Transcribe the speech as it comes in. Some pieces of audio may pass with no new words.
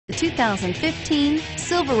The 2015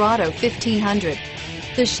 Silverado 1500.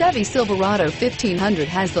 The Chevy Silverado 1500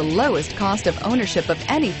 has the lowest cost of ownership of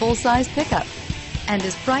any full-size pickup and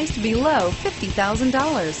is priced below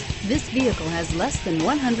 $50,000. This vehicle has less than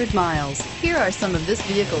 100 miles. Here are some of this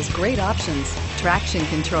vehicle's great options: traction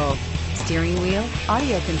control, steering wheel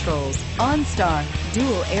audio controls, OnStar,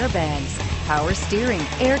 dual airbags, power steering,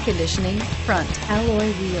 air conditioning, front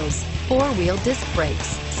alloy wheels, four-wheel disc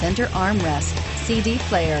brakes, center armrest, CD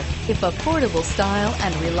player. If affordable style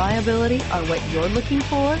and reliability are what you're looking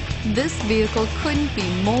for, this vehicle couldn't be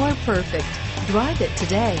more perfect. Drive it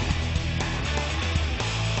today.